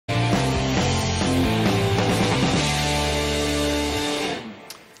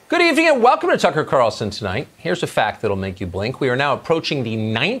Good evening and welcome to Tucker Carlson Tonight. Here's a fact that'll make you blink. We are now approaching the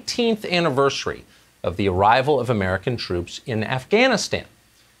 19th anniversary of the arrival of American troops in Afghanistan.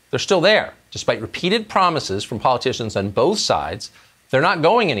 They're still there, despite repeated promises from politicians on both sides. They're not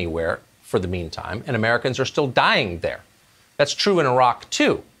going anywhere for the meantime, and Americans are still dying there. That's true in Iraq,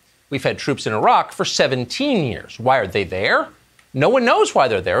 too. We've had troops in Iraq for 17 years. Why are they there? No one knows why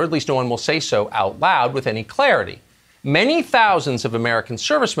they're there, or at least no one will say so out loud with any clarity. Many thousands of American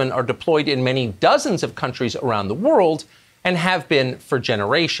servicemen are deployed in many dozens of countries around the world and have been for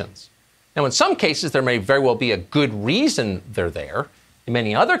generations. Now, in some cases, there may very well be a good reason they're there. In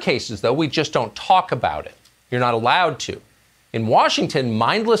many other cases, though, we just don't talk about it. You're not allowed to. In Washington,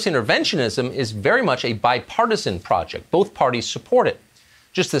 mindless interventionism is very much a bipartisan project. Both parties support it.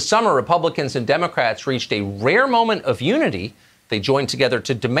 Just this summer, Republicans and Democrats reached a rare moment of unity. They joined together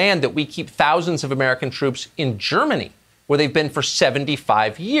to demand that we keep thousands of American troops in Germany, where they've been for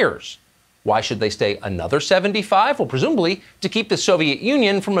 75 years. Why should they stay another 75? Well, presumably to keep the Soviet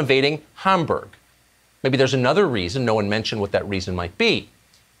Union from invading Hamburg. Maybe there's another reason. No one mentioned what that reason might be.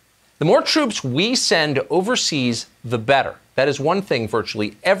 The more troops we send overseas, the better. That is one thing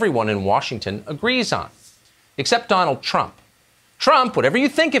virtually everyone in Washington agrees on, except Donald Trump. Trump, whatever you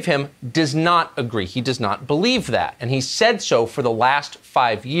think of him, does not agree. He does not believe that. And he said so for the last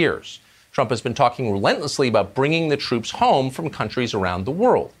 5 years. Trump has been talking relentlessly about bringing the troops home from countries around the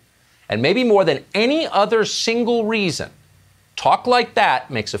world. And maybe more than any other single reason, talk like that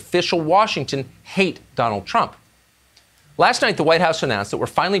makes official Washington hate Donald Trump. Last night, the White House announced that we're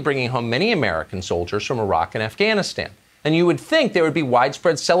finally bringing home many American soldiers from Iraq and Afghanistan. And you would think there would be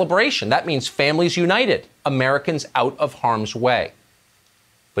widespread celebration. That means families united, Americans out of harm's way.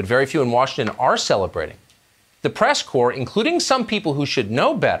 But very few in Washington are celebrating. The press corps, including some people who should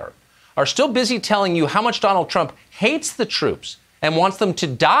know better, are still busy telling you how much Donald Trump hates the troops and wants them to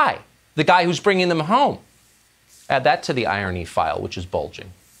die, the guy who's bringing them home. Add that to the irony file, which is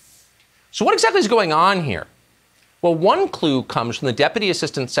bulging. So what exactly is going on here? Well, one clue comes from the Deputy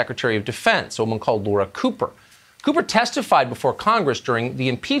Assistant Secretary of Defense, a woman called Laura Cooper. Cooper testified before Congress during the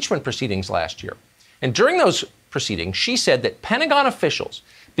impeachment proceedings last year. And during those proceedings, she said that Pentagon officials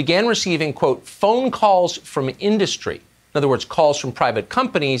began receiving, quote, phone calls from industry. In other words, calls from private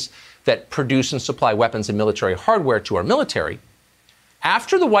companies that produce and supply weapons and military hardware to our military,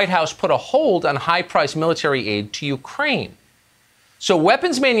 after the White House put a hold on high-priced military aid to Ukraine. So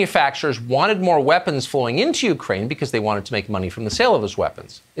weapons manufacturers wanted more weapons flowing into Ukraine because they wanted to make money from the sale of those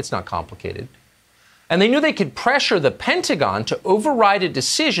weapons. It's not complicated. And they knew they could pressure the Pentagon to override a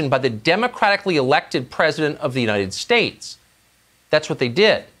decision by the democratically elected president of the United States. That's what they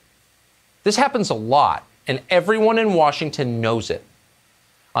did. This happens a lot, and everyone in Washington knows it.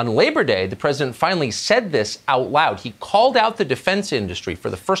 On Labor Day, the president finally said this out loud. He called out the defense industry for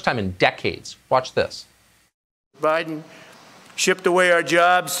the first time in decades. Watch this. Biden shipped away our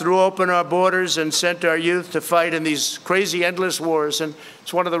jobs, threw open our borders, and sent our youth to fight in these crazy, endless wars. And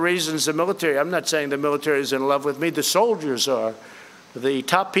it's one of the reasons the military, I'm not saying the military is in love with me, the soldiers are. The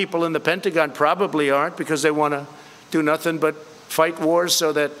top people in the Pentagon probably aren't, because they want to do nothing but fight wars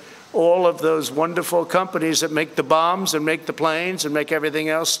so that all of those wonderful companies that make the bombs and make the planes and make everything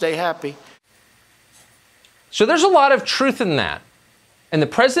else stay happy. So there's a lot of truth in that. And the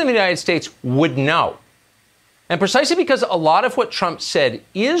president of the United States would know. And precisely because a lot of what Trump said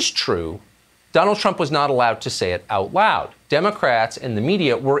is true, Donald Trump was not allowed to say it out loud. Democrats and the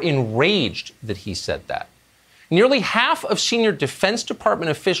media were enraged that he said that. Nearly half of senior Defense Department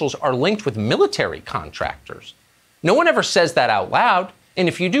officials are linked with military contractors. No one ever says that out loud. And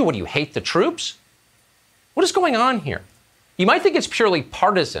if you do, what do you hate the troops? What is going on here? You might think it's purely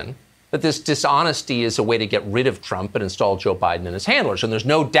partisan, that this dishonesty is a way to get rid of Trump and install Joe Biden and his handlers. And there's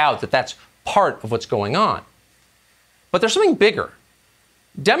no doubt that that's part of what's going on. But there's something bigger.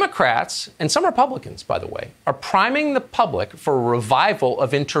 Democrats, and some Republicans, by the way, are priming the public for a revival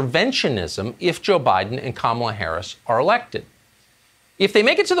of interventionism if Joe Biden and Kamala Harris are elected. If they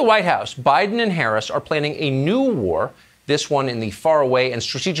make it to the White House, Biden and Harris are planning a new war, this one in the faraway and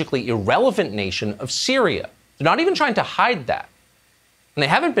strategically irrelevant nation of Syria. They're not even trying to hide that. And they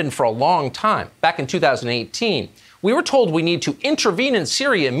haven't been for a long time. Back in 2018, we were told we need to intervene in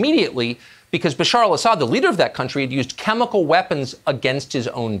Syria immediately because Bashar al-Assad, the leader of that country, had used chemical weapons against his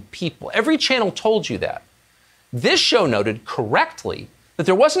own people. Every channel told you that. This show noted correctly that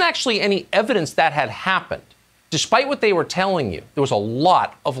there wasn't actually any evidence that had happened. Despite what they were telling you, there was a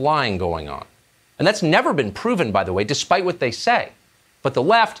lot of lying going on. And that's never been proven, by the way, despite what they say. But the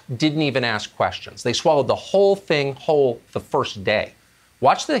left didn't even ask questions. They swallowed the whole thing whole the first day.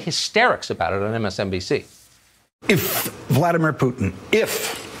 Watch the hysterics about it on MSNBC. If Vladimir Putin,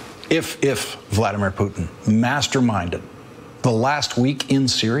 if If Vladimir Putin masterminded the last week in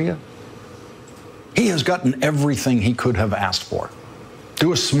Syria, he has gotten everything he could have asked for.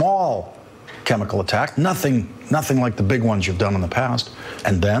 Do a small chemical attack, nothing like the big ones you've done in the past,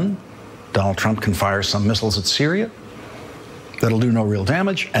 and then Donald Trump can fire some missiles at Syria that'll do no real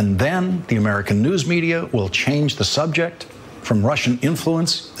damage, and then the American news media will change the subject from Russian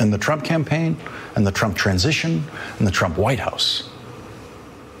influence in the Trump campaign and the Trump transition and the Trump White House.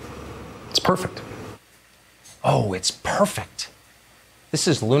 It's perfect. Oh, it's perfect. This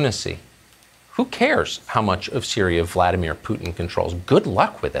is lunacy. Who cares how much of Syria Vladimir Putin controls? Good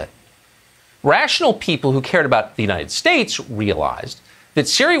luck with it. Rational people who cared about the United States realized that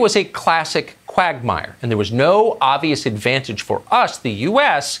Syria was a classic quagmire, and there was no obvious advantage for us, the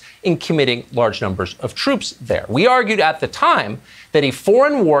U.S., in committing large numbers of troops there. We argued at the time that a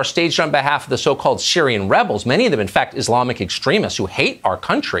foreign war staged on behalf of the so-called Syrian rebels, many of them, in fact, Islamic extremists who hate our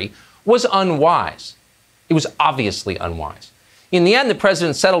country, was unwise. It was obviously unwise. In the end, the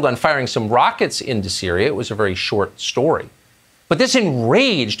president settled on firing some rockets into Syria. It was a very short story. But this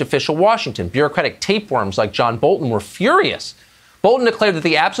enraged official Washington. Bureaucratic tapeworms like John Bolton were furious. Bolton declared that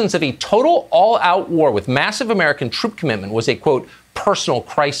the absence of a total all-out war with massive American troop commitment was a, quote, personal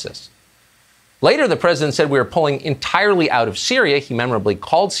crisis. Later, the president said we were pulling entirely out of Syria. He memorably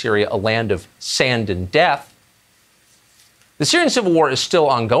called Syria a land of sand and death. The Syrian civil war is still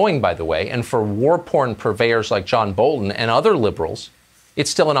ongoing, by the way, and for war-porn purveyors like John Bolton and other liberals, it's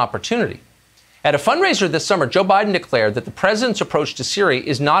still an opportunity. At a fundraiser this summer, Joe Biden declared that the president's approach to Syria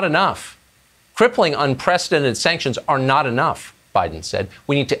is not enough. Crippling, unprecedented sanctions are not enough, Biden said.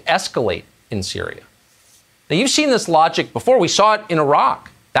 We need to escalate in Syria. Now, you've seen this logic before. We saw it in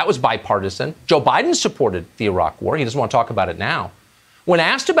Iraq. That was bipartisan. Joe Biden supported the Iraq war. He doesn't want to talk about it now. When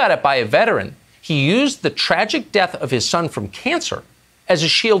asked about it by a veteran, he used the tragic death of his son from cancer as a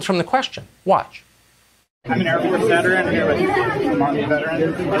shield from the question. Watch. I'm an Air Force veteran here with some Army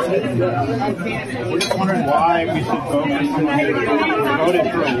veterans. We're just wondering why we should vote for someone who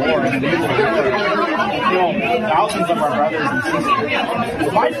voted for a war and killed thousands of our brothers and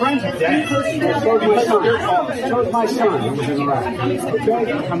sisters. My friends are dead. So is my son who was in Iraq.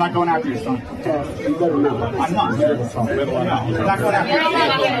 I'm not going after your son. You better remember. I'm not. I'm not going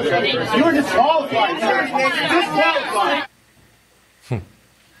after your son. You were disqualified, sir. Disqualified.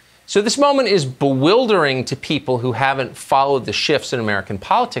 So this moment is bewildering to people who haven't followed the shifts in American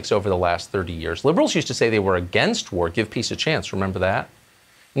politics over the last 30 years. Liberals used to say they were against war. Give peace a chance. Remember that?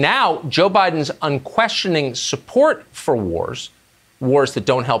 Now, Joe Biden's unquestioning support for wars that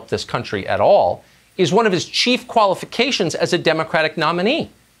don't help this country at all, is one of his chief qualifications as a Democratic nominee.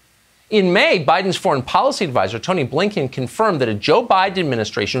 In May, Biden's foreign policy advisor, Tony Blinken, confirmed that a Joe Biden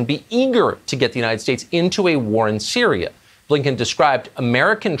administration would be eager to get the United States into a war in Syria. Blinken described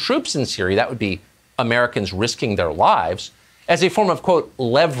American troops in Syria, that would be Americans risking their lives, as a form of, quote,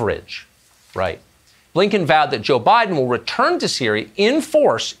 leverage, right? Blinken vowed that Joe Biden will return to Syria in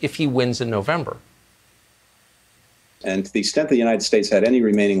force if he wins in November. And to the extent the United States had any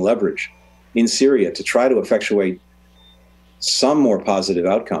remaining leverage in Syria to try to effectuate some more positive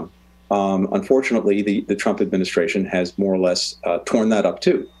outcome, unfortunately, the Trump administration has more or less torn that up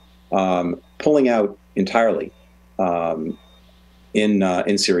too, pulling out entirely.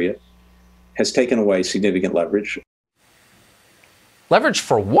 In Syria has taken away significant leverage. Leverage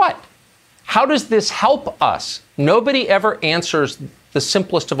for what? How does this help us? Nobody ever answers the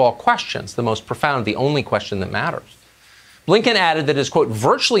simplest of all questions, the most profound, the only question that matters. Blinken added that it is, quote,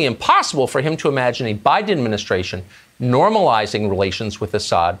 virtually impossible for him to imagine a Biden administration normalizing relations with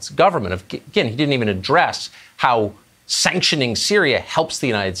Assad's government. Again, he didn't even address how sanctioning Syria helps the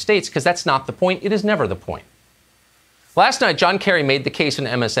United States, because that's not the point. It is never the point. Last night, John Kerry made the case in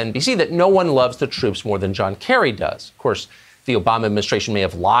MSNBC that no one loves the troops more than John Kerry does. Of course, the Obama administration may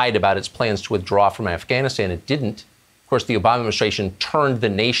have lied about its plans to withdraw from Afghanistan. It didn't. Of course, the Obama administration turned the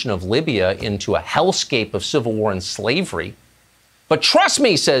nation of Libya into a hellscape of civil war and slavery. But trust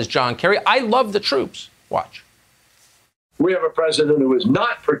me, says John Kerry, I love the troops. Watch. We have a president who is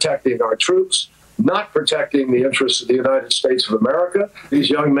not protecting our troops, not protecting the interests of the United States of America. These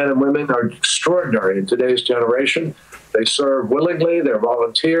young men and women are extraordinary in today's generation. They serve willingly, they're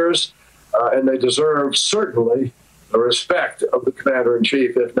volunteers, and they deserve certainly the respect of the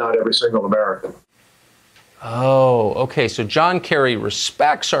commander-in-chief, if not every single American. Oh, okay. So John Kerry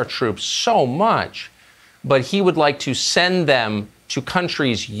respects our troops so much, but he would like to send them to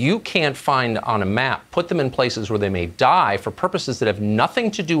countries you can't find on a map, put them in places where they may die for purposes that have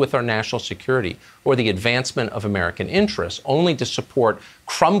nothing to do with our national security or the advancement of American interests, only to support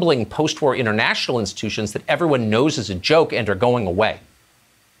crumbling post-war international institutions that everyone knows is a joke and are going away.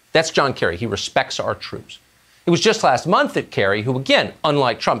 That's John Kerry. He respects our troops. It was just last month that Kerry, who again,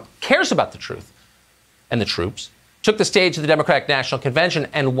 unlike Trump, cares about the truth and the troops, took the stage of the Democratic National Convention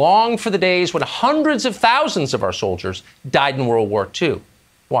and longed for the days when hundreds of thousands of our soldiers died in World War II.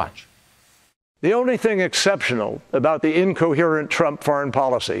 Watch. The only thing exceptional about the incoherent Trump foreign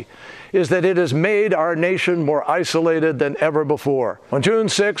policy is that it has made our nation more isolated than ever before. On June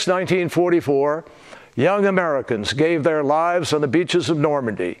 6, 1944, young Americans gave their lives on the beaches of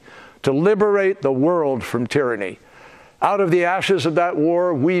Normandy to liberate the world from tyranny. Out of the ashes of that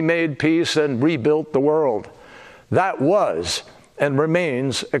war, we made peace and rebuilt the world. That was and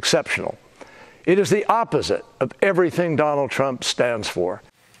remains exceptional. It is the opposite of everything Donald Trump stands for.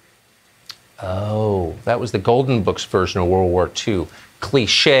 Oh, that was the Golden Book's version of World War II.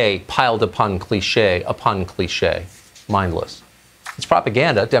 Cliche piled upon cliche upon cliche. Mindless. It's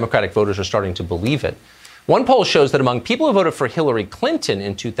propaganda. Democratic voters are starting to believe it. One poll shows that among people who voted for Hillary Clinton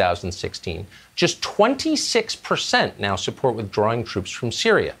in 2016, just 26% now support withdrawing troops from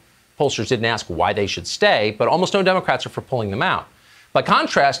Syria. Pollsters didn't ask why they should stay, but almost no Democrats are for pulling them out. By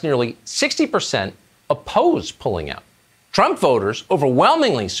contrast, nearly 60% oppose pulling out. Trump voters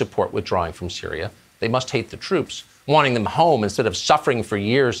overwhelmingly support withdrawing from Syria. They must hate the troops, wanting them home instead of suffering for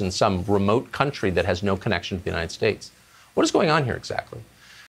years in some remote country that has no connection to the United States. What is going on here exactly?